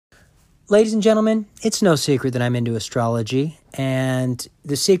ladies and gentlemen, it's no secret that I'm into astrology, and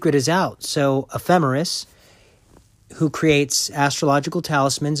the secret is out. So Ephemeris, who creates astrological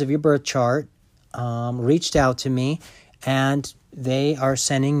talismans of your birth chart, reached out to me, and they are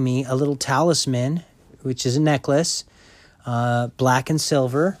sending me a little talisman, which is a necklace, black and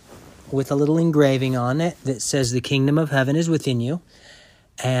silver, with a little engraving on it that says the kingdom of heaven is within you.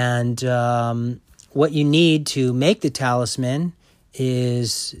 And what you need to make the talisman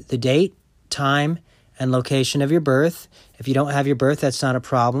is the date, time, and location of your birth. If you don't have your birth, that's not a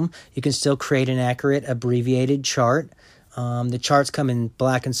problem. You can still create an accurate abbreviated chart. The charts come in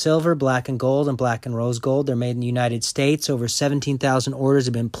black and silver, black and gold, and black and rose gold. They're made in the United States. Over 17,000 orders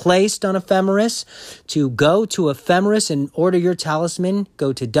have been placed on Ephemeris. To go to Ephemeris and order your talisman,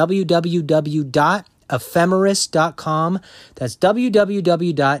 go to www.ephemeris.com. That's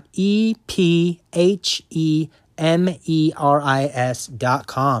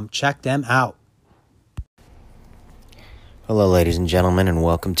www.ephemeris.com. Check them out. Hello, ladies and gentlemen, and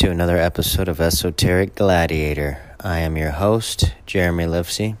welcome to another episode of Esoteric Gladiator. I am your host, Jeremy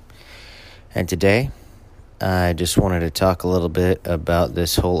Livesey, and today I just wanted to talk a little bit about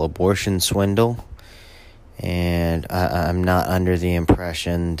this whole abortion swindle. And I'm not under the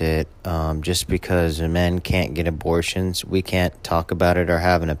impression that just because men can't get abortions, we can't talk about it or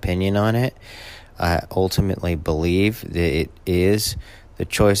have an opinion on it. I ultimately believe that it is the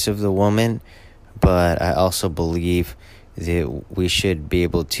choice of the woman, but I also believe that we should be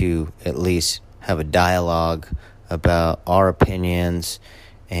able to at least have a dialogue about our opinions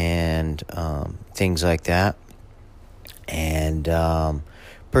and things like that. And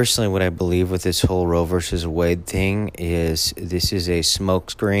personally, what I believe with this whole Roe versus Wade thing is this is a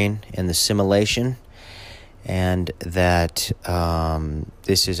smokescreen in the simulation, and that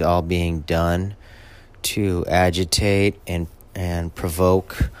this is all being done to agitate and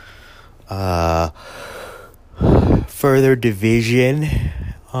provoke further division,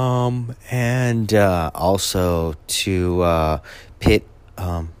 and also to pit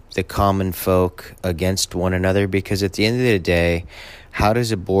the common folk against one another, because at the end of the day, how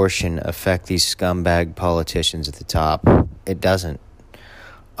does abortion affect these scumbag politicians at the top? It doesn't.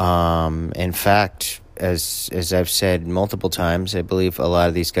 In fact, as I've said multiple times, I believe a lot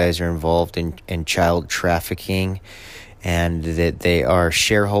of these guys are involved in child trafficking, and that they are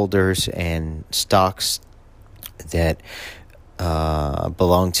shareholders and stocks that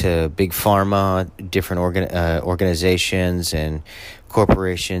belong to big pharma, different organizations and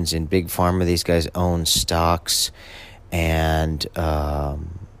corporations in big pharma. These guys own stocks. And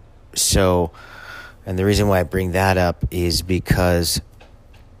so the reason why I bring that up is because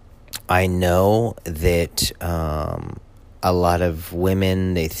I know that a lot of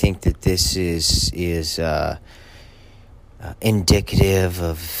women, they think that this is indicative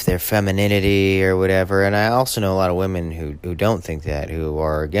of their femininity or whatever. And I also know a lot of women who don't think that, who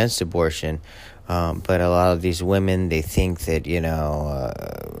are against abortion. But a lot of these women, they think that,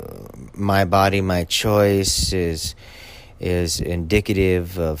 my body, my choice is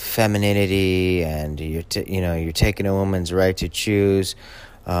indicative of femininity, and you're taking a woman's right to choose.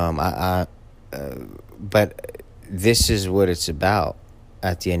 But this is what it's about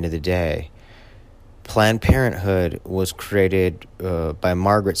at the end of the day. Planned Parenthood was created by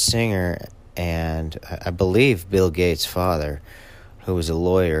Margaret Sanger and I believe Bill Gates' father, who was a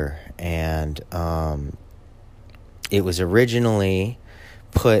lawyer, and it was originally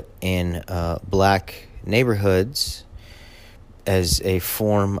put in black neighborhoods as a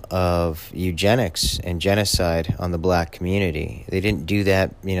form of eugenics and genocide on the black community. They didn't do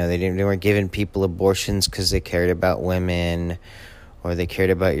that, they weren't giving people abortions because they cared about women or they cared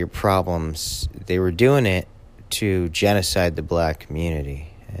about your problems. They were doing it to genocide the black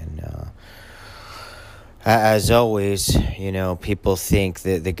community. And as always, people think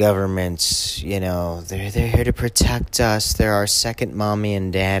that the government's, they're here to protect us. They're our second mommy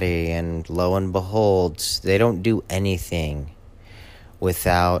and daddy. And lo and behold, they don't do anything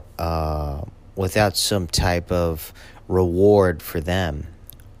without some type of reward for them.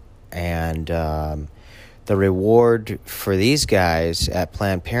 And the reward for these guys at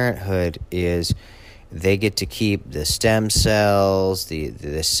Planned Parenthood is they get to keep the stem cells,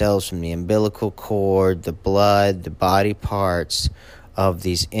 the cells from the umbilical cord, the blood, the body parts of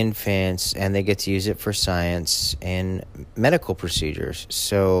these infants, and they get to use it for science and medical procedures.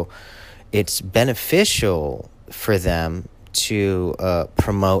 So it's beneficial for them to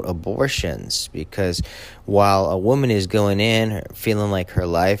promote abortions, because while a woman is going in feeling like her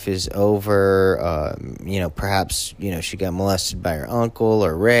life is over, perhaps she got molested by her uncle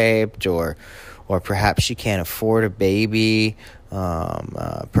or raped, or perhaps she can't afford a baby,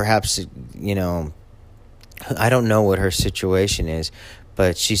 perhaps I don't know what her situation is,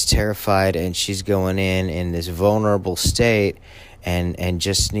 but she's terrified and she's going in this vulnerable state and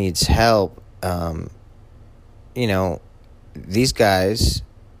just needs help. These guys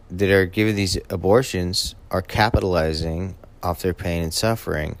that are giving these abortions are capitalizing off their pain and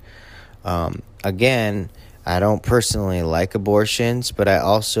suffering. Again, I don't personally like abortions, but I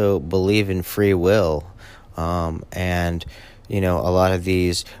also believe in free will. And a lot of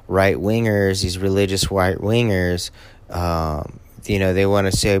these right-wingers, these religious right-wingers, they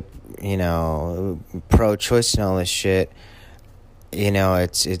want to say, pro-choice and all this shit.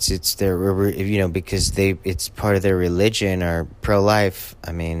 It's their, because it's part of their religion, or pro-life.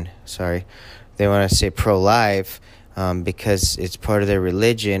 They want to say pro-life because it's part of their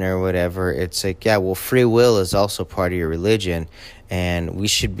religion or whatever. It's like, yeah, well, free will is also part of your religion, and we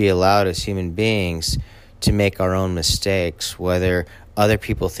should be allowed as human beings to make our own mistakes, whether other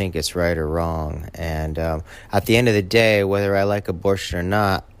people think it's right or wrong. And at the end of the day, whether I like abortion or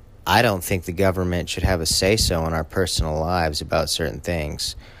not, I don't think the government should have a say-so in our personal lives about certain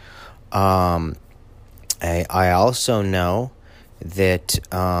things. I also know that,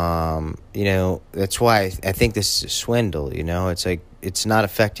 that's why I think this is a swindle, It's like, it's not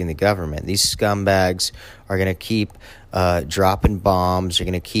affecting the government. These scumbags are going to keep dropping bombs. They're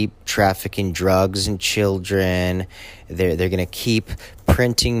going to keep trafficking drugs and children. They're going to keep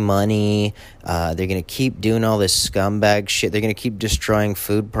printing money. They're going to keep doing all this scumbag shit. They're going to keep destroying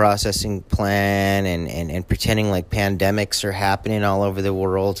food processing plant and pretending like pandemics are happening all over the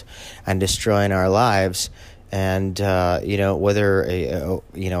world and destroying our lives. And, whether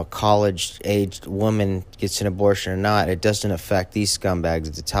a college-aged woman gets an abortion or not, it doesn't affect these scumbags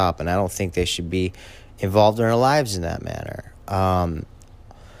at the top. And I don't think they should be involved in our lives in that manner. And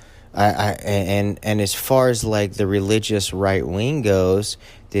as far as like the religious right wing goes,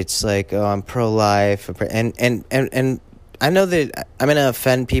 it's like, oh, I'm pro-life, and I know that I'm gonna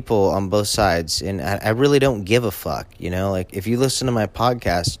offend people on both sides, and I really don't give a fuck. Like, if you listen to my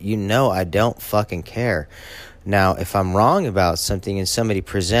podcast, I don't fucking care. Now, if I'm wrong about something and somebody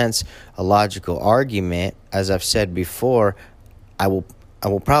presents a logical argument, as I've said before, I will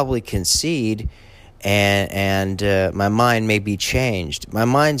probably concede, and my mind may be changed. My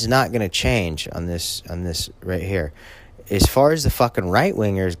mind's not going to change on this right here. As far as the fucking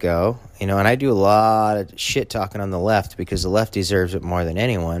right-wingers go, and I do a lot of shit talking on the left because the left deserves it more than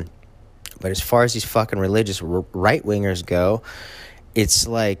anyone. But as far as these fucking religious right-wingers go, it's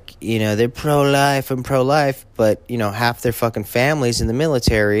like, they're pro-life and pro-life, but, half their fucking families in the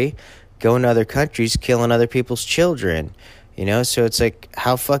military going to other countries, killing other people's children. So it's like,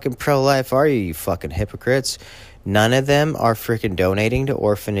 how fucking pro-life are you fucking hypocrites? None of them are freaking donating to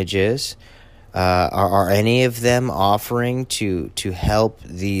orphanages. Are any of them offering to help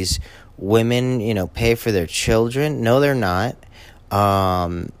these women, pay for their children? No, they're not.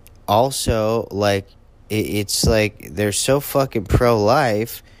 Also, like, it's like they're so fucking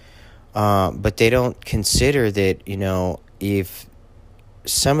pro-life, but they don't consider that, if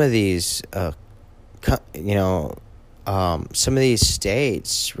some of these, some of these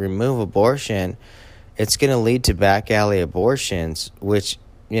states remove abortion, it's going to lead to back alley abortions, which,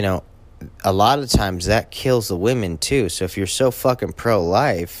 a lot of times that kills the women too. So if you're so fucking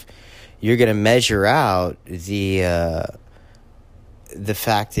pro-life, you're going to measure out the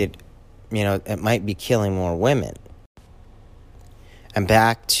fact that, it might be killing more women. And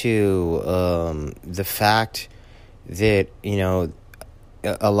back to the fact that,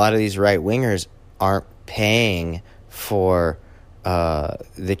 a lot of these right-wingers aren't paying for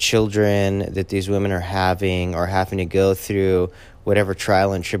the children that these women are having, or having to go through whatever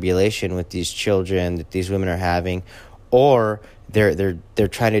trial and tribulation with these children that these women are having, or they're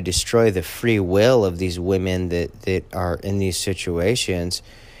trying to destroy the free will of these women that are in these situations.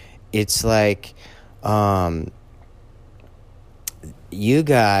 It's like, you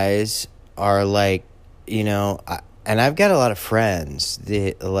guys are like, and I've got a lot of friends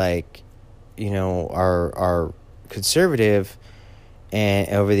that, like, are conservative, and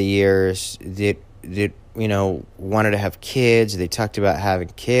over the years that wanted to have kids. They talked about having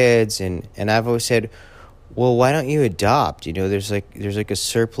kids, and I've always said, well, why don't you adopt? There's like a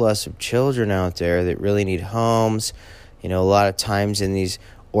surplus of children out there that really need homes. A lot of times in these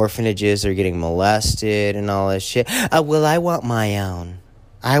orphanages are getting molested and all this shit. Well, I want my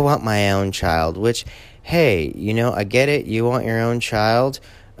own child, which, hey, I get it. You want your own child.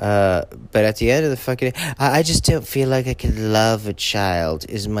 But at the end of the fucking day, I just don't feel like I could love a child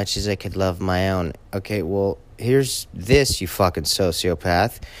as much as I could love my own. Okay, well, here's this, you fucking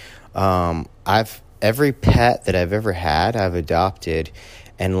sociopath. Every pet that I've ever had, I've adopted.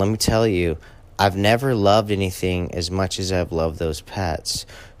 And let me tell you, I've never loved anything as much as I've loved those pets.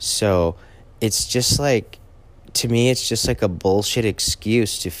 So it's just like, to me, it's just like a bullshit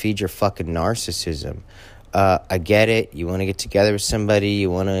excuse to feed your fucking narcissism. I get it. You want to get together with somebody. You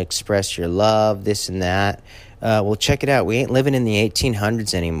want to express your love, this and that. Well, check it out. We ain't living in the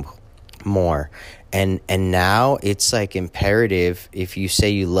 1800s anymore. And now it's like imperative, if you say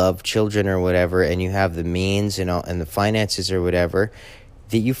you love children or whatever, and you have the means and the finances or whatever,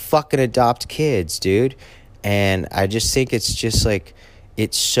 that you fucking adopt kids, dude. And I just think it's just like,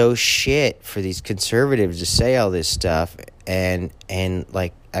 it's so shit for these conservatives to say all this stuff. And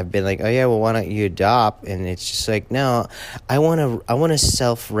like, I've been like, oh yeah, well, why don't you adopt? And it's just like, no, I want to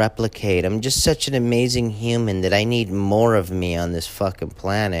self-replicate. I'm just such an amazing human that I need more of me on this fucking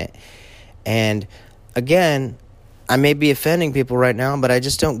planet. And again, I may be offending people right now, but I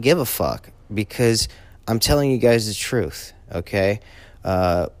just don't give a fuck, because I'm telling you guys the truth, okay?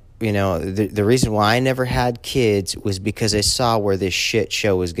 The reason why I never had kids was because I saw where this shit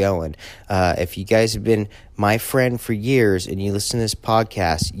show was going. If you guys have been my friend for years and you listen to this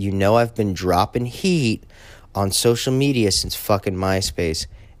podcast, you know I've been dropping heat on social media since fucking MySpace.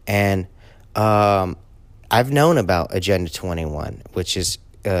 And I've known about Agenda 21, which is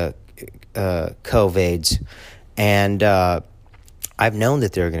COVIDs. And I've known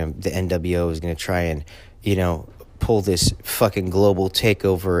that the NWO is going to try and, pull this fucking global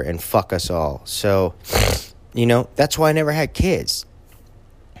takeover and fuck us all. So, that's why I never had kids.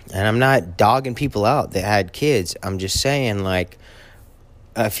 And I'm not dogging people out that had kids. I'm just saying, like,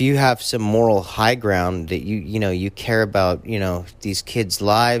 if you have some moral high ground that you care about, these kids'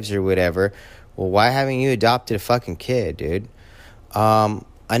 lives or whatever, well, why haven't you adopted a fucking kid, dude?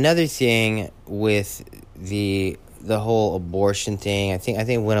 Another thing with the whole abortion thing, I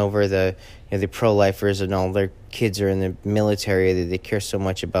think went over the pro-lifers and all their kids are in the military, that they care so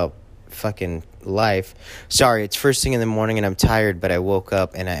much about fucking life. Sorry, it's first thing in the morning and I'm tired, but I woke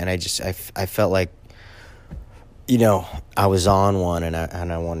up and I felt like, I was on one and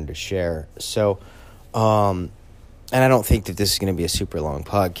I wanted to share. So, and I don't think that this is going to be a super long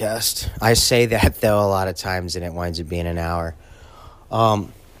podcast. I say that though a lot of times and it winds up being an hour.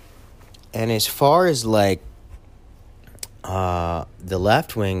 And as far as like, the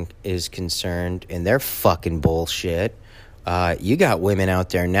left wing is concerned and their fucking bullshit, you got women out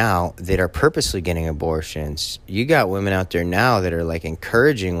there now that are purposely getting abortions. You got women out there now that are like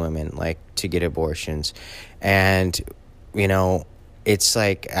encouraging women like to get abortions. And, it's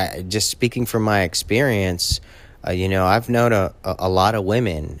like, just speaking from my experience, I've known a lot of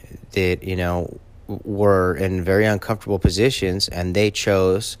women that, were in very uncomfortable positions and they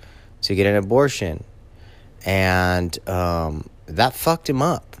chose to get an abortion. And that fucked him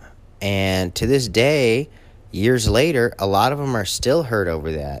up. And to this day, years later, a lot of them are still hurt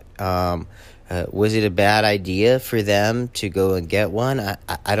over that. Was it a bad idea for them to go and get one?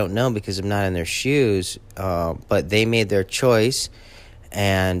 I don't know, because I'm not in their shoes. But they made their choice.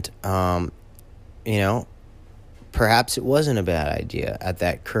 And, perhaps it wasn't a bad idea at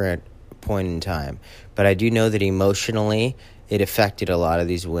that current point in time. But I do know that emotionally, it affected a lot of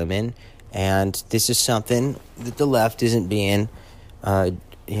these women. And this is something that the left isn't being,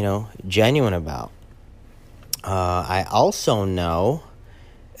 genuine about. I also know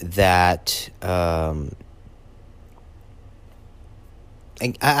that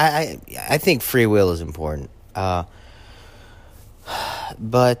I think free will is important.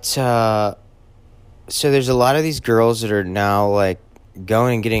 But so there's a lot of these girls that are now like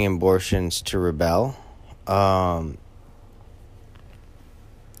going and getting abortions to rebel.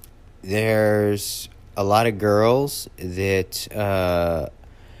 There's a lot of girls that,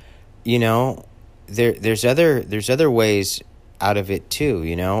 there's other ways out of it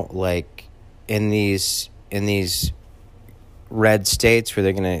too, like in these red states where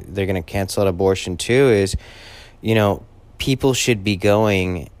they're gonna cancel out abortion too, is, people should be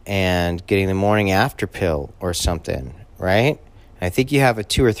going and getting the morning after pill or something, right? I think you have a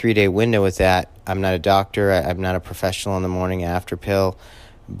 2 or 3 day window with that. I'm not a doctor. I'm not a professional on the morning after pill.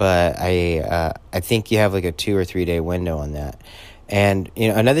 But I think you have like a 2 or 3 day window on that. And,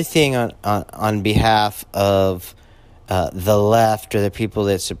 another thing on behalf of the left or the people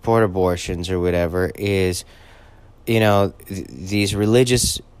that support abortions or whatever is, these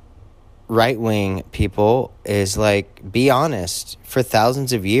religious right-wing people is like, be honest. For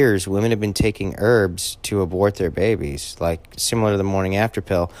thousands of years, women have been taking herbs to abort their babies, like similar to the morning after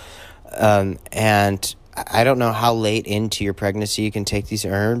pill. And I don't know how late into your pregnancy you can take these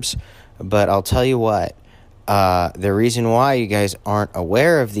herbs, but I'll tell you what, the reason why you guys aren't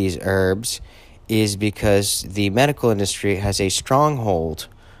aware of these herbs is because the medical industry has a stronghold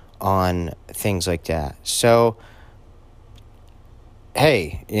on things like that. So,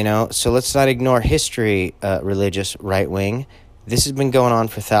 hey, so let's not ignore history, religious right wing. This has been going on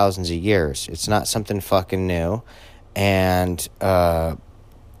for thousands of years. It's not something fucking new. And,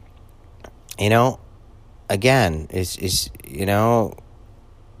 again,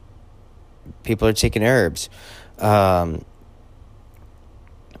 people are taking herbs.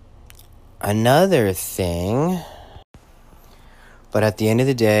 Another thing, but at the end of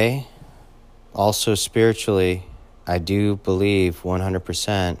the day, also spiritually, I do believe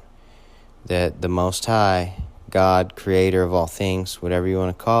 100% that the Most High, God, creator of all things, whatever you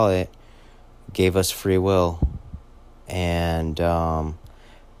want to call it, gave us free will. And, according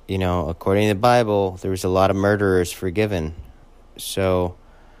to the Bible, there was a lot of murderers forgiven. So,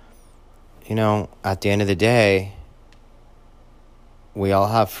 at the end of the day, we all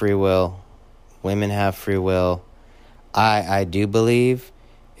have free will. Women have free will. I do believe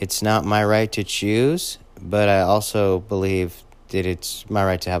it's not my right to choose, but I also believe that it's my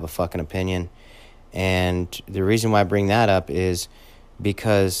right to have a fucking opinion. And the reason why I bring that up is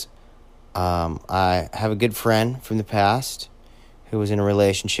because I have a good friend from the past who was in a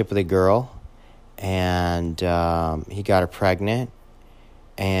relationship with a girl, and he got her pregnant,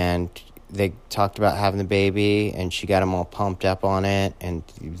 and they talked about having the baby, and she got him all pumped up on it, and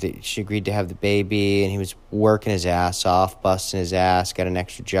she agreed to have the baby, and he was working his ass off, busting his ass, got an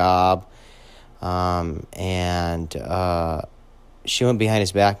extra job, and she went behind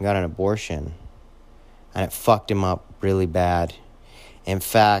his back and got an abortion, and it fucked him up really bad. In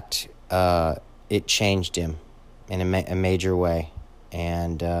fact, it changed him in a major way,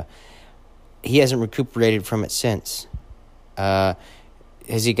 and he hasn't recuperated from it since.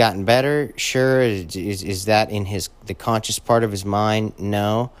 Has he gotten better? Sure. Is that in the conscious part of his mind?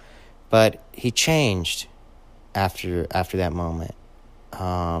 No. But he changed after that moment.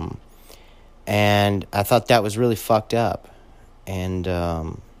 And I thought that was really fucked up. And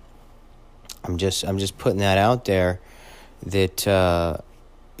I'm just putting that out there that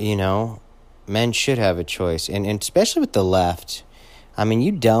men should have a choice. And especially with the left. I mean,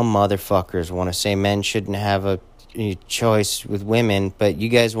 you dumb motherfuckers want to say men shouldn't have a choice with women, but you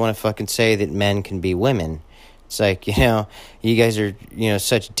guys want to fucking say that men can be women. It's like, you guys are,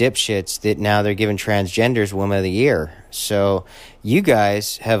 such dipshits that now they're giving transgenders Woman of the Year. So you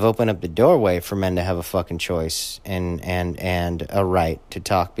guys have opened up the doorway for men to have a fucking choice and a right to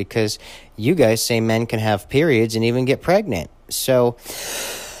talk, because you guys say men can have periods and even get pregnant. So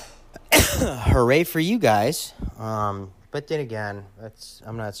hooray for you guys. But then again,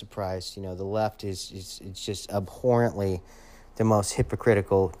 I'm not surprised. The left is just abhorrently the most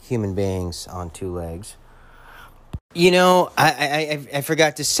hypocritical human beings on two legs. I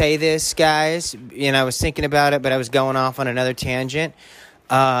forgot to say this, guys. I was thinking about it, but I was going off on another tangent.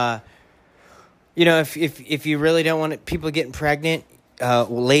 If you really don't want people getting pregnant,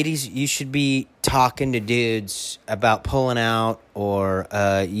 ladies, you should be talking to dudes about pulling out or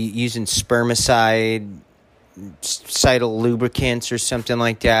using spermicide, lubricants or something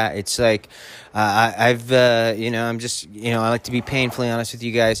like that. It's like I've I'm just I like to be painfully honest with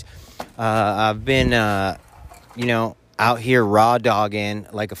you guys. I've been out here raw dogging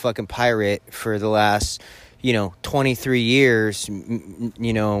like a fucking pirate for the last 23 years,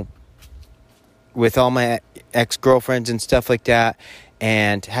 with all my ex-girlfriends and stuff like that,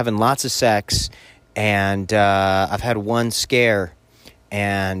 and having lots of sex, and I've had one scare.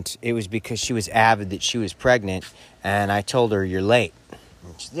 And it was because she was avid that she was pregnant. And I told her, you're late.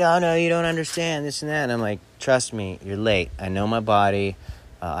 And she said, no, you don't understand this and that. And I'm like, trust me, you're late. I know my body.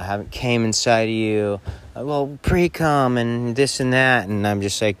 I haven't came inside of you. Pre-cum and this and that. And I'm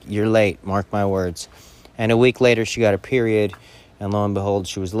just like, you're late. Mark my words. And a week later, she got her period. And lo and behold,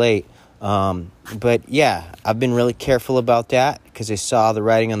 she was late. But yeah, I've been really careful about that because I saw the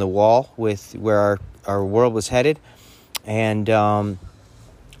writing on the wall with where our world was headed. And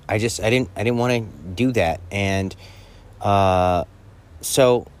I didn't want to do that. And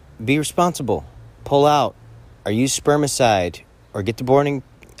so be responsible. Pull out or use spermicide or get the morning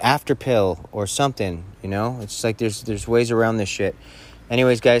after pill or something, It's like there's ways around this shit.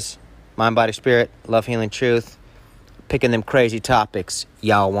 Anyways, guys, mind, body, spirit, love, healing, truth. Picking them crazy topics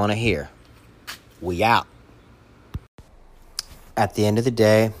y'all want to hear. We out. At the end of the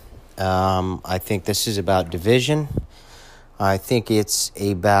day, I think this is about division. I think it's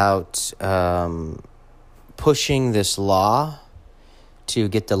about pushing this law to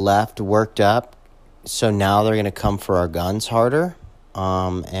get the left worked up. So now they're going to come for our guns harder,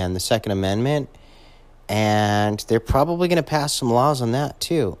 and the Second Amendment. And they're probably going to pass some laws on that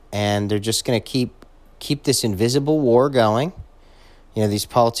too. And they're just going to keep this invisible war going these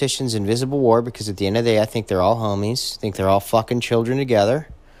politicians, invisible war, because at the end of the day, I think they're all homies. I think they're all fucking children together.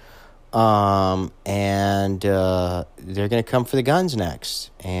 And they're going to come for the guns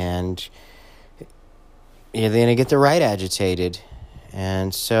next. And they're going to get the right agitated.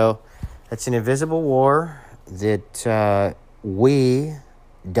 And so it's an invisible war that we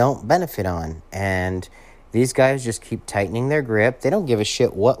don't benefit on. And these guys just keep tightening their grip. They don't give a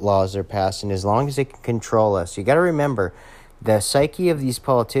shit what laws they're passing as long as they can control us. You got to remember, the psyche of these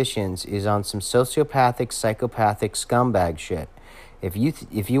politicians is on some sociopathic, psychopathic scumbag shit. If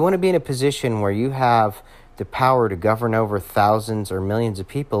you want to be in a position where you have the power to govern over thousands or millions of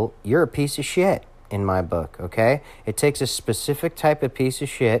people, you're a piece of shit in my book, okay? It takes a specific type of piece of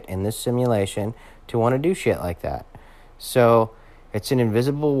shit in this simulation to want to do shit like that. So it's an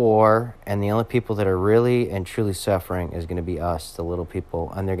invisible war, and the only people that are really and truly suffering is going to be us, the little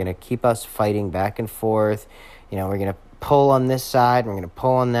people, and they're going to keep us fighting back and forth. We're going to pull on this side, we're going to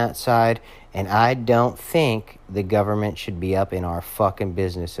pull on that side, and I don't think the government should be up in our fucking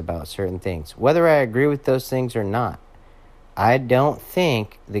business about certain things, whether I agree with those things or not. I don't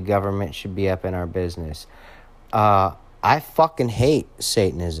think the government should be up in our business. I fucking hate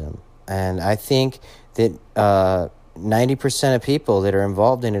Satanism, and I think that 90% of people that are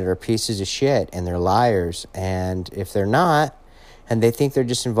involved in it are pieces of shit, and they're liars, and if they're not, and they think they're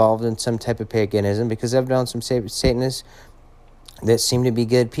just involved in some type of paganism, because I've known some Satanists that seem to be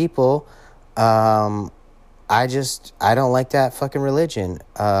good people. I don't like that fucking religion.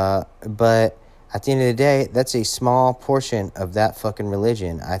 But at the end of the day, that's a small portion of that fucking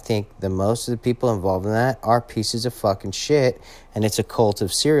religion. I think the most of the people involved in that are pieces of fucking shit, and it's a cult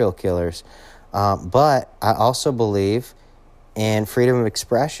of serial killers. But I also believe in freedom of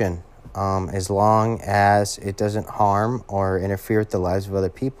expression. As long as it doesn't harm or interfere with the lives of other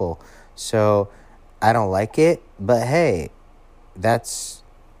people. So I don't like it, but hey, I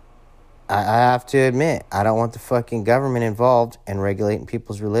have to admit, I don't want the fucking government involved in regulating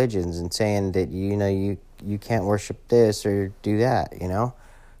people's religions and saying that, you can't worship this or do that,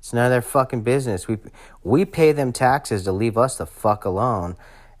 It's none of their fucking business. We pay them taxes to leave us the fuck alone,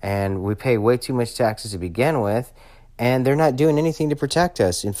 and we pay way too much taxes to begin with. And they're not doing anything to protect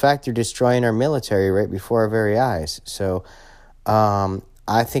us. In fact, they're destroying our military right before our very eyes. So I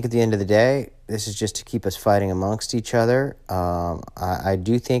think at the end of the day, this is just to keep us fighting amongst each other. I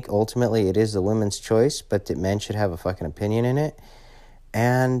do think ultimately it is the women's choice, but that men should have a fucking opinion in it.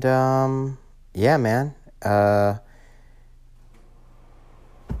 And yeah, man.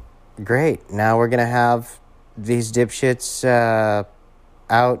 Great. Now we're going to have these dipshits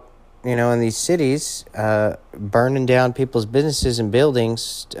out, in these cities, burning down people's businesses and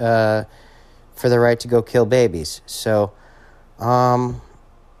buildings for the right to go kill babies. So,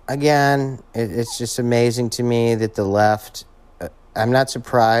 again, it's just amazing to me that the left, I'm not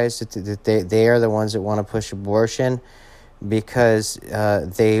surprised that they are the ones that want to push abortion, because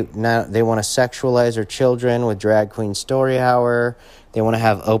they want to sexualize our children with drag queen story hour. They want to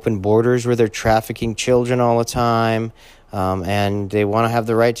have open borders where they're trafficking children all the time. And they want to have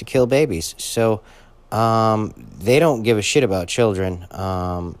the right to kill babies. So they don't give a shit about children.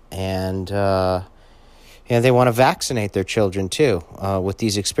 And they want to vaccinate their children, too, with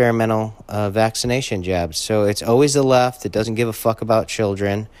these experimental vaccination jabs. So it's always the left that doesn't give a fuck about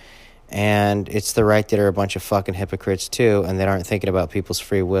children. And it's the right that are a bunch of fucking hypocrites, too, and that aren't thinking about people's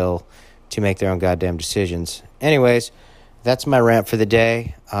free will to make their own goddamn decisions. Anyways, that's my rant for the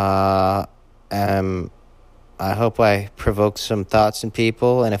day. I hope I provoked some thoughts in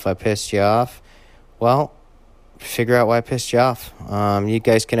people, and if I pissed you off, well, figure out why I pissed you off. You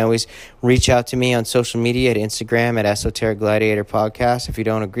guys can always reach out to me on social media at Instagram at Esoteric Gladiator Podcast if you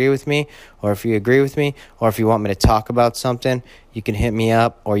don't agree with me, or if you agree with me, or if you want me to talk about something, you can hit me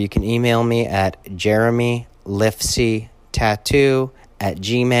up, or you can email me at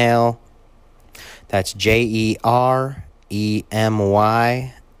jeremylifseytattoo@gmail.com. That's JEREMYLIF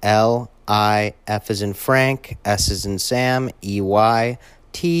as in Frank, S as in Sam,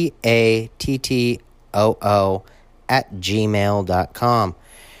 EYTATTOO@gmail.com.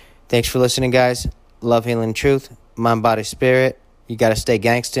 Thanks for listening, guys. Love, healing, truth, mind, body, spirit. You got to stay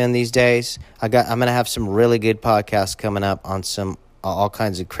gangsta in these days. I'm going to have some really good podcasts coming up on some all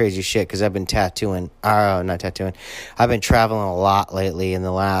kinds of crazy shit, because I've been I've been traveling a lot lately. In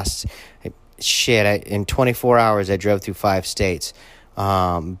the last in 24 hours, I drove through 5 states.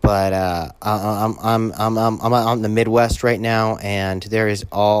 I'm out in the Midwest right now, and there is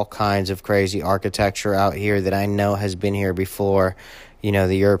all kinds of crazy architecture out here that I know has been here before.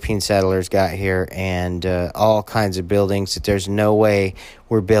 The European settlers got here, and all kinds of buildings that there's no way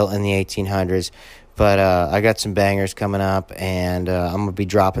were built in the 1800s. But I got some bangers coming up, and I'm going to be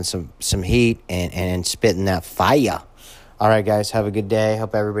dropping some heat and spitting that fire. All right, guys, have a good day.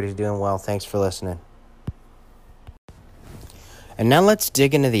 Hope everybody's doing well. Thanks for listening. And now let's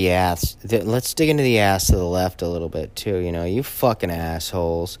dig into the ass. Let's dig into the ass to the left a little bit, too. You know, you fucking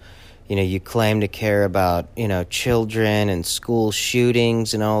assholes. You know, you claim to care about, you know, children and school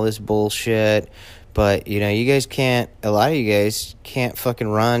shootings and all this bullshit. But, you know, a lot of you guys can't fucking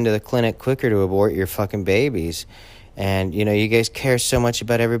run to the clinic quicker to abort your fucking babies. And, you know, you guys care so much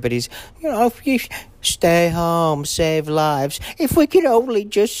about everybody's, you know, if you stay home, save lives. If we could only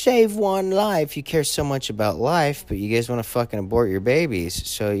just save one life. You care so much about life, but you guys want to fucking abort your babies.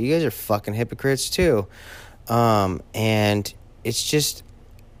 So you guys are fucking hypocrites too. And it's just,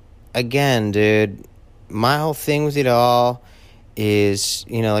 again, dude, my whole thing with it all is,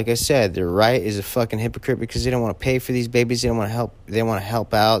 you know, like I said, the right is a fucking hypocrite because they don't want to pay for these babies. They don't want to help. They want to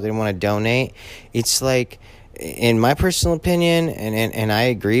help out. They don't want to donate. It's like, in my personal opinion, and I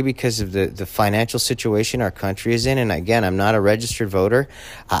agree because of the financial situation our country is in, and again, I'm not a registered voter,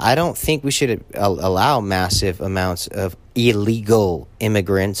 I don't think we should allow massive amounts of illegal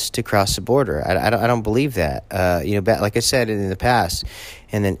immigrants to cross the border. I don't believe that. You know, like I said in the past,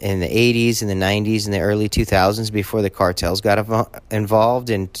 in the 80s and the 90s and the early 2000s, before the cartels got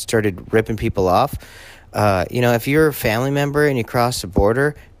involved and started ripping people off, you know, if you're a family member and you cross the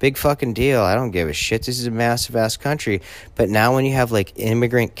border, big fucking deal. I don't give a shit. This is a massive ass country. But now when you have like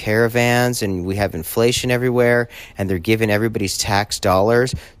immigrant caravans and we have inflation everywhere and they're giving everybody's tax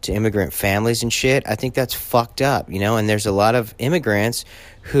dollars to immigrant families and shit, I think that's fucked up, you know? And there's a lot of immigrants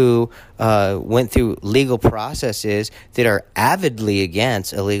who went through legal processes that are avidly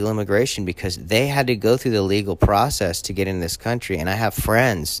against illegal immigration because they had to go through the legal process to get in this country. And I have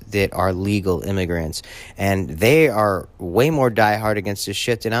friends that are legal immigrants, and they are way more diehard against this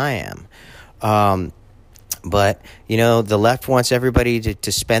shit than I am. But, you know, the left wants everybody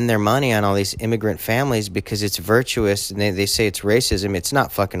to spend their money on all these immigrant families because it's virtuous, and they say it's racism. It's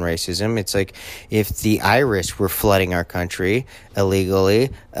not fucking racism. It's like if the Irish were flooding our country illegally,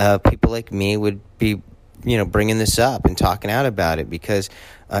 people like me would be, you know, bringing this up and talking out about it because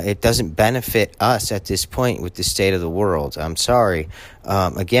it doesn't benefit us at this point with the state of the world. I'm sorry.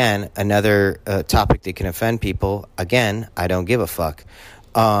 Again, another topic that can offend people. Again, I don't give a fuck.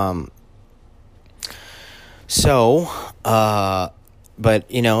 But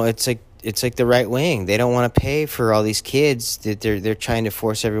you know, it's like the right wing. They don't want to pay for all these kids that they're trying to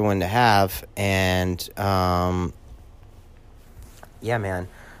force everyone to have, and yeah, man.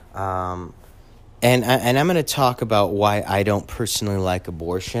 And I'm going to talk about why I don't personally like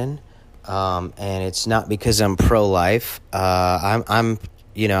abortion, and it's not because I'm pro-life. I'm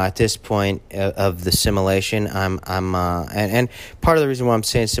you know, at this point of the simulation, and part of the reason why I'm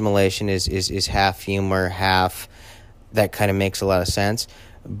saying simulation is half humor, half that kind of makes a lot of sense.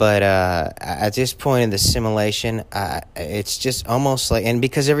 But at this point in the simulation, it's just almost like, and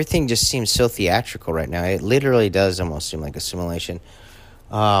because everything just seems so theatrical right now, it literally does almost seem like a simulation.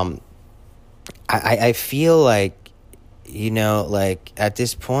 I feel like, you know, like at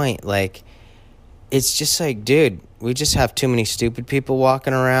this point, like it's just like, dude, we just have too many stupid people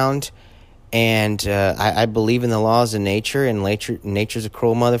walking around, and I believe in the laws of nature, and nature's a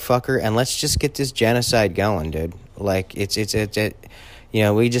cruel motherfucker, and let's just get this genocide going, dude. Like it's you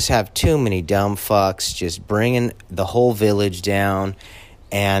know, we just have too many dumb fucks just bringing the whole village down,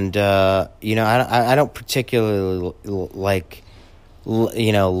 and you know, I don't particularly like,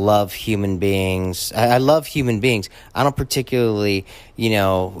 you know, love human beings. I love human beings. I don't particularly, you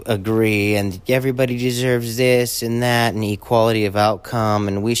know, agree and everybody deserves this and that and equality of outcome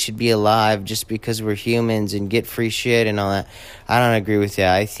and we should be alive just because we're humans and get free shit and all that. I don't agree with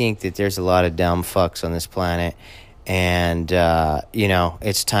that. I think that there's a lot of dumb fucks on this planet, and you know,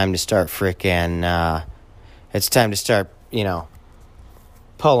 it's time to start you know,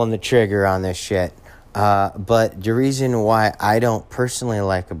 pulling the trigger on this shit. But the reason why I don't personally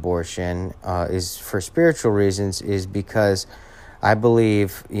like abortion is for spiritual reasons, is because I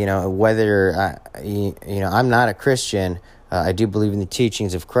believe, you know, whether, you know, I'm not a Christian, I do believe in the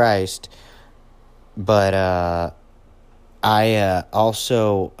teachings of Christ, but I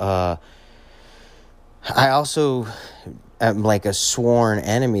also am like a sworn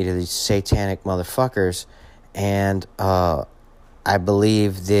enemy to these satanic motherfuckers, and I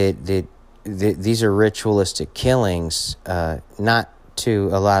believe that these are ritualistic killings, not to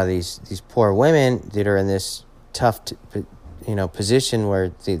a lot of these poor women that are in this tough, you know, position where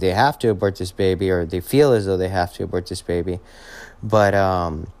they have to abort this baby, or they feel as though they have to abort this baby. But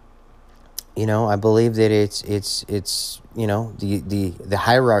I believe that it's the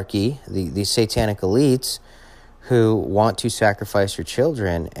hierarchy, the satanic elites who want to sacrifice your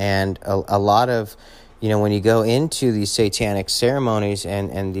children. And a lot of, when you go into these satanic ceremonies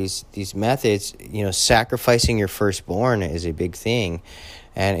and these methods, sacrificing your firstborn is a big thing.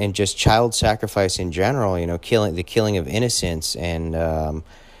 And just child sacrifice in general, killing of innocents, and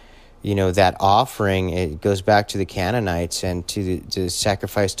that offering, it goes back to the Canaanites and to the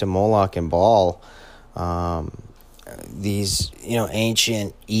sacrifice to Moloch and Baal, these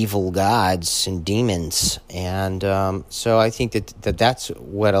ancient evil gods and demons. And so I think that's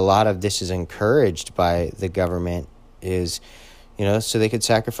what a lot of this is encouraged by the government is, so they could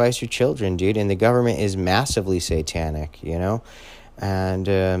sacrifice your children, dude. And the government is massively satanic, and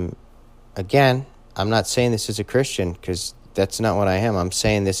again, I'm not saying this as a Christian, because that's not what I am. I'm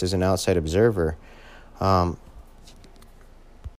saying this as an outside observer.